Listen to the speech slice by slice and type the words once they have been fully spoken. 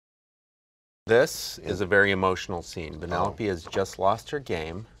This is a very emotional scene. Vanellope has just lost her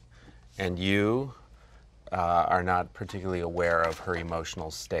game, and you are not particularly aware of her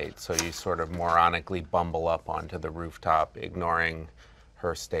emotional state, so you sort of moronically bumble up onto the rooftop, ignoring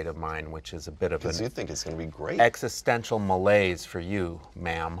her state of mind, which is a bit of Because you think it's going to be great. Existential malaise for you,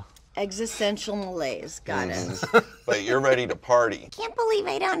 ma'am. Existential malaise, got it. But you're ready to party. Can't believe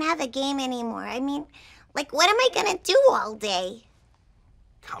I don't have a game anymore. I mean, like, what am I gonna do all day?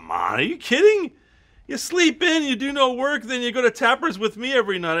 Come on, are you kidding? You sleep in, you do no work, then you go to Tappers with me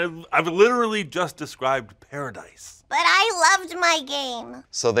every night. I've literally just described paradise. But I loved my game.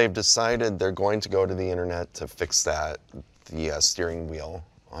 So they've decided they're going to go to the internet to fix that, the steering wheel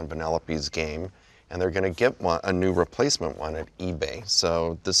on Vanellope's game, and they're going to get a new replacement one at eBay.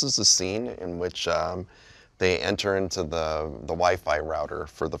 So this is a scene in which they enter into the Wi-Fi router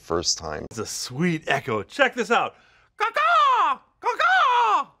for the first time. It's a sweet echo. Check this out. Caw-caw!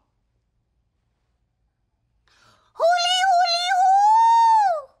 Caw-caw! Hooly, hooly,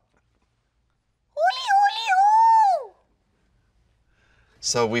 hoo! Hooly, hooly, hoo!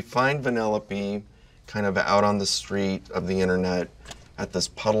 So we find Vanellope kind of out on the street of the internet at this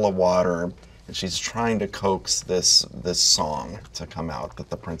puddle of water, and she's trying to coax this song to come out that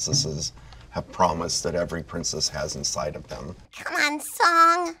the princesses have promised that every princess has inside of them. Come on,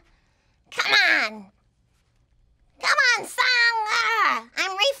 song. Come on. Come on, song.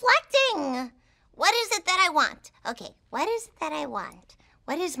 I'm reflecting. What is it that I want? Okay, what is it that I want?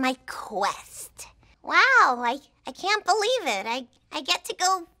 What is my quest? Wow, I can't believe it. I get to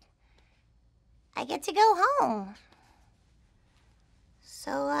go home.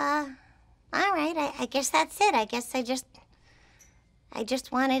 So, all right, I guess that's it. I guess I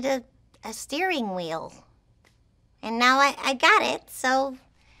just wanted a steering wheel. And now I got it, so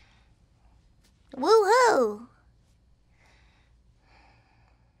woo-hoo.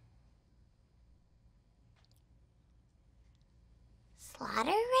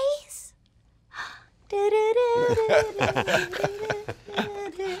 Slaughter race?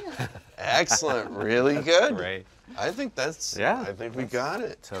 Excellent, really good. Great. I think that's, Yeah. I think we got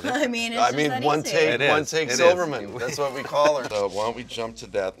it. I mean, it's just that one easy. take Silverman. That's what we call her. So why don't we jump to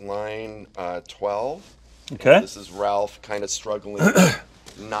that line 12? Okay. This is Ralph kind of struggling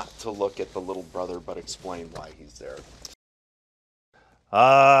not to look at the little brother, but explain why he's there.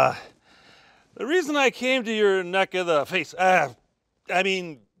 The reason I came to your neck of the face, I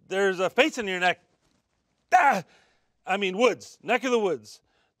mean, there's a face in your neck. Woods, neck of the woods.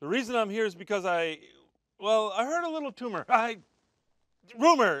 The reason I'm here is because I heard a little tumor. I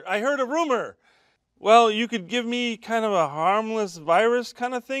heard a rumor. Well, you could give me kind of a harmless virus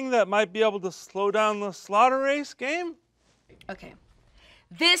kind of thing that might be able to slow down the slaughter race game? Okay.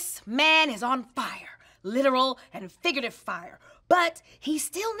 This man is on fire. Literal and figurative fire. But he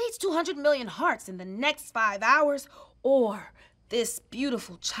still needs 200 million hearts in the next 5 hours, or this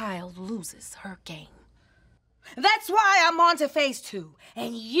beautiful child loses her game. That's why I'm on to phase 2.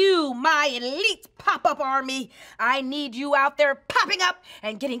 And you, my elite pop-up army, I need you out there popping up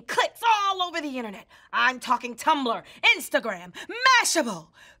and getting clicks all over the internet. I'm talking Tumblr, Instagram, Mashable.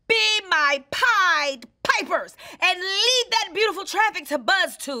 Be my Pied Pipers and lead that beautiful traffic to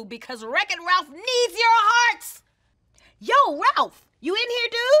BuzzTube because Wreck-It Ralph needs your hearts. Yo, Ralph, you in here,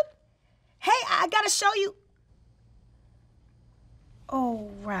 dude? Hey, I gotta show you. Oh,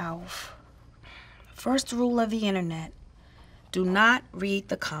 Ralph. First rule of the internet, do not read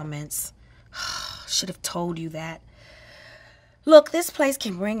the comments. Should have told you that. Look, this place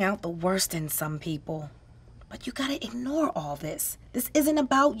can bring out the worst in some people. But you gotta ignore all this. This isn't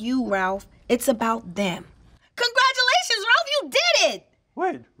about you, Ralph. It's about them. Congratulations, Ralph, you did it!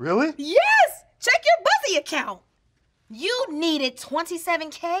 Wait, really? Yes! Check your Buzzy account. You needed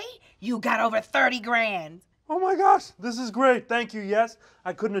 27K, you got over 30 grand. Oh my gosh, this is great. Thank you, yes.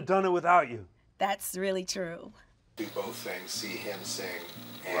 I couldn't have done it without you. That's really true. Do both things, see him sing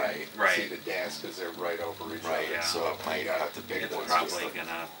and Right. see the dance because they're right over each other. Right, yeah. So I got the big It's ones. probably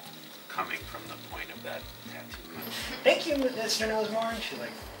gonna coming from the point of that tattoo. Thank you, Mr. Nosemore. She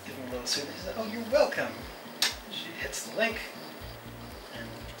like gives him a little soothing. She's like, oh, you're welcome. She hits the link, and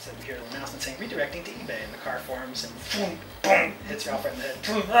so we hear an announcement saying redirecting to eBay, and the car forms, and boom, boom, hits Ralph right in the head.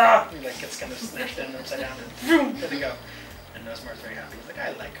 Boom, ah! He like gets kind of snatched in upside down, and boom, there they go. And Nosemore's very happy. He's like,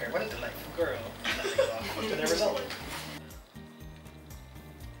 I like her. What a delightful girl. And then they go off to their result.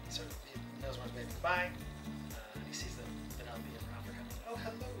 So Nosemore's waving goodbye. He sees that Vanellope and Ralph are coming. Oh,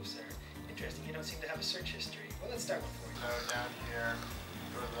 hello, sir. Interesting. You don't seem to have a search history. Well, let's start one for you. So down here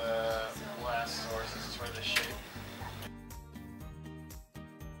for the last source, this is where the shape